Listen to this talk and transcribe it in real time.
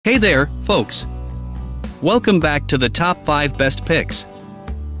Hey there, folks. Welcome back to the Top 5 Best Picks.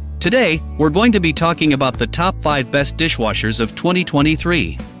 Today, we're going to be talking about the top 5 best dishwashers of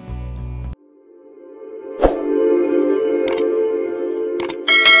 2023.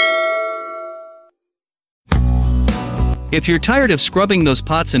 If you're tired of scrubbing those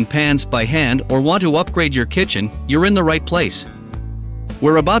pots and pans by hand or want to upgrade your kitchen, you're in the right place.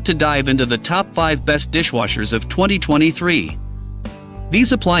 We're about to dive into the top 5 best dishwashers of 2023.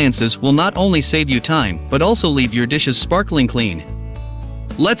 These appliances will not only save you time, but also leave your dishes sparkling clean.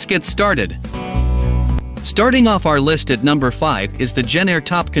 Let's get started. Starting off our list at number 5 is the Jenn-Air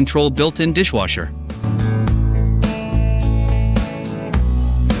Top Control Built-in Dishwasher.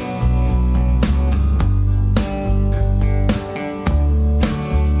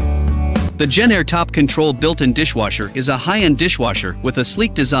 The Jenn-Air Top Control Built-in Dishwasher is a high-end dishwasher with a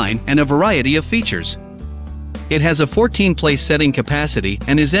sleek design and a variety of features. It has a 14-place setting capacity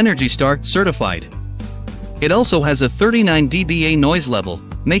and is ENERGY STAR certified. It also has a 39 dBA noise level,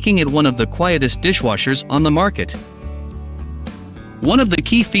 making it one of the quietest dishwashers on the market. One of the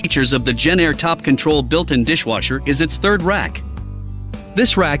key features of the Jenn-Air Top Control Built-in Dishwasher is its third rack.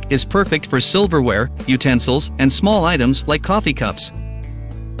 This rack is perfect for silverware, utensils, and small items like coffee cups.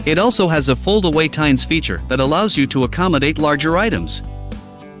 It also has a fold-away tines feature that allows you to accommodate larger items.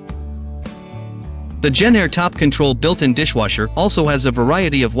 The Jenn-Air Top Control Built-in Dishwasher also has a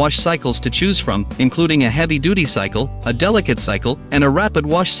variety of wash cycles to choose from, including a heavy-duty cycle, a delicate cycle, and a rapid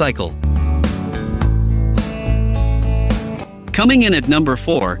wash cycle. Coming in at number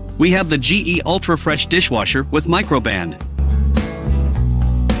 4, we have the GE Ultra Fresh Dishwasher with Microban.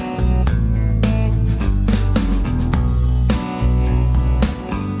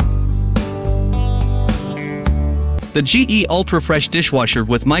 The GE Ultra Fresh Dishwasher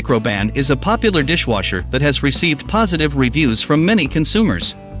with Microban is a popular dishwasher that has received positive reviews from many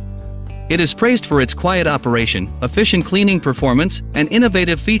consumers. It is praised for its quiet operation, efficient cleaning performance, and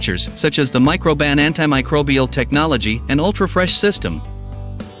innovative features such as the Microban antimicrobial technology and Ultra Fresh system.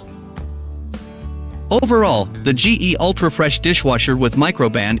 Overall, the GE Ultra Fresh Dishwasher with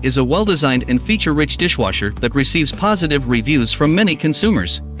Microban is a well-designed and feature-rich dishwasher that receives positive reviews from many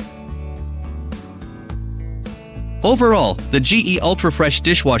consumers. Overall, the GE Ultra Fresh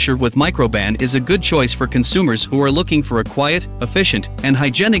Dishwasher with Microban is a good choice for consumers who are looking for a quiet, efficient, and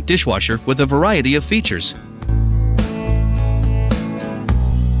hygienic dishwasher with a variety of features.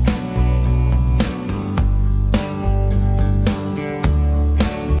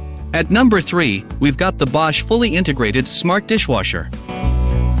 At number 3, we've got the Bosch Fully Integrated Smart Dishwasher.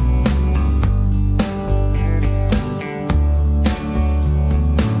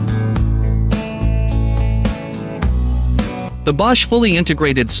 The Bosch Fully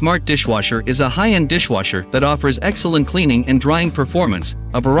Integrated Smart Dishwasher is a high-end dishwasher that offers excellent cleaning and drying performance,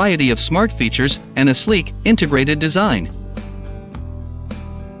 a variety of smart features, and a sleek, integrated design.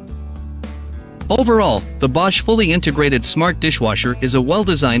 Overall, the Bosch Fully Integrated Smart Dishwasher is a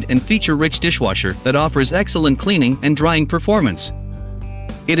well-designed and feature-rich dishwasher that offers excellent cleaning and drying performance.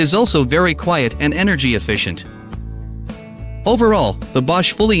 It is also very quiet and energy efficient. Overall, the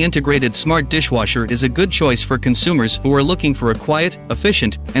Bosch Fully Integrated Smart Dishwasher is a good choice for consumers who are looking for a quiet,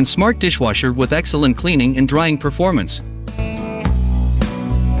 efficient, and smart dishwasher with excellent cleaning and drying performance.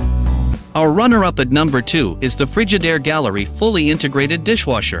 Our runner-up at number 2 is the Frigidaire Gallery Fully Integrated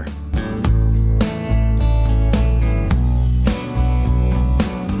Dishwasher.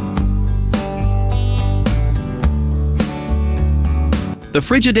 The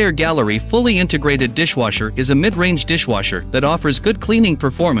Frigidaire Gallery Fully Integrated Dishwasher is a mid-range dishwasher that offers good cleaning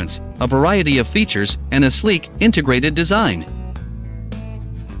performance, a variety of features, and a sleek, integrated design.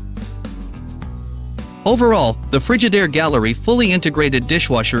 Overall, the Frigidaire Gallery Fully Integrated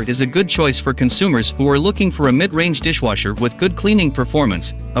Dishwasher is a good choice for consumers who are looking for a mid-range dishwasher with good cleaning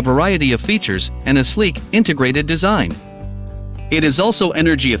performance, a variety of features, and a sleek, integrated design. It is also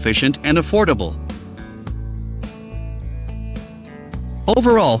energy efficient and affordable.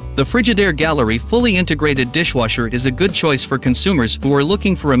 Overall, the Frigidaire Gallery Fully Integrated Dishwasher is a good choice for consumers who are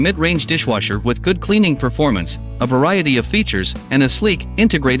looking for a mid-range dishwasher with good cleaning performance, a variety of features, and a sleek,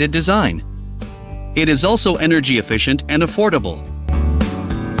 integrated design. It is also energy efficient and affordable.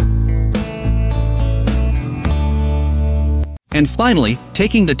 And finally,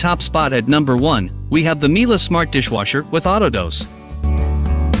 taking the top spot at number 1, we have the Miele Smart Dishwasher with Autodose.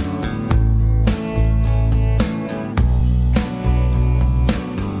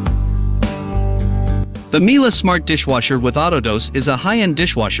 The Miele Smart Dishwasher with Autodose is a high-end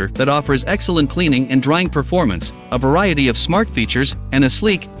dishwasher that offers excellent cleaning and drying performance, a variety of smart features, and a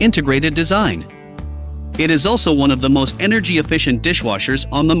sleek, integrated design. It is also one of the most energy-efficient dishwashers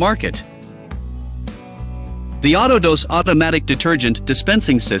on the market. The AutoDose automatic detergent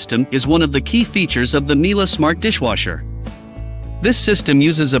dispensing system is one of the key features of the Miele Smart Dishwasher. This system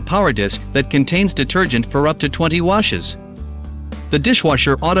uses a power disc that contains detergent for up to 20 washes. The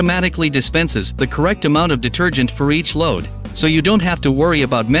dishwasher automatically dispenses the correct amount of detergent for each load, so you don't have to worry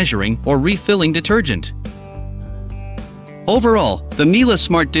about measuring or refilling detergent. Overall, the Miele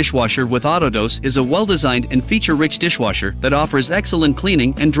Smart Dishwasher with AutoDose is a well-designed and feature-rich dishwasher that offers excellent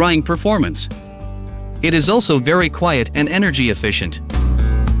cleaning and drying performance. It is also very quiet and energy efficient.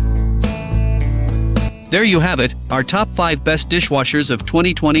 There you have it, our top 5 best dishwashers of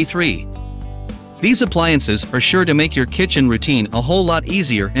 2023. These appliances are sure to make your kitchen routine a whole lot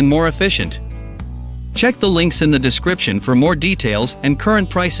easier and more efficient. Check the links in the description for more details and current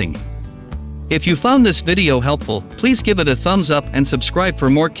pricing. If you found this video helpful, please give it a thumbs up and subscribe for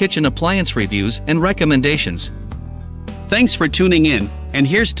more kitchen appliance reviews and recommendations. Thanks for tuning in, and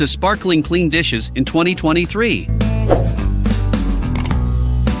here's to sparkling clean dishes in 2023.